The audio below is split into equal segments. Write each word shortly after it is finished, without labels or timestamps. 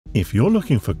If you're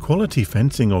looking for quality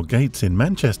fencing or gates in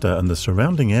Manchester and the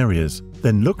surrounding areas,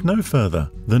 then look no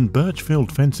further than Birchfield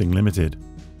Fencing Limited.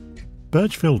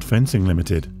 Birchfield Fencing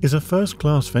Limited is a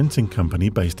first-class fencing company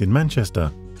based in Manchester,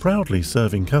 proudly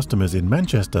serving customers in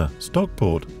Manchester,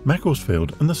 Stockport,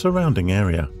 Macclesfield and the surrounding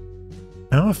area.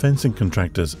 Our fencing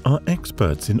contractors are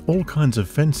experts in all kinds of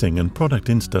fencing and product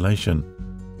installation.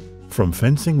 From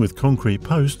fencing with concrete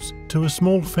posts to a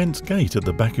small fence gate at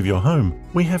the back of your home,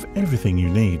 we have everything you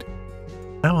need.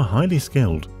 Our highly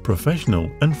skilled,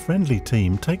 professional and friendly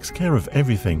team takes care of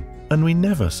everything, and we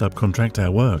never subcontract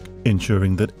our work,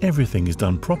 ensuring that everything is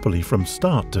done properly from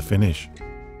start to finish.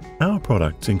 Our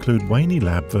products include Waney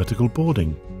Lab vertical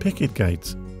boarding, picket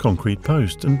gates, concrete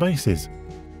posts and bases.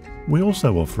 We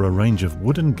also offer a range of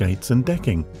wooden gates and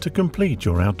decking to complete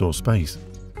your outdoor space.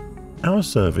 Our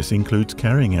service includes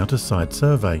carrying out a site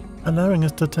survey, allowing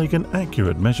us to take an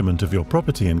accurate measurement of your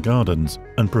property and gardens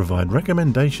and provide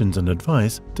recommendations and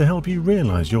advice to help you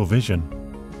realise your vision.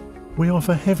 We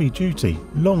offer heavy-duty,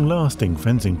 long-lasting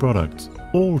fencing products,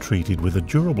 all treated with a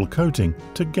durable coating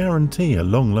to guarantee a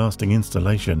long-lasting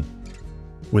installation.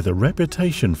 With a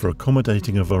reputation for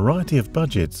accommodating a variety of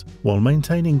budgets while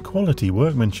maintaining quality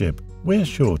workmanship, we're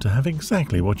sure to have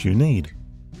exactly what you need.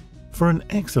 For an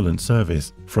excellent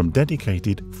service from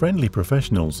dedicated, friendly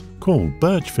professionals, call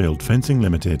Birchfield Fencing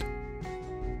Limited.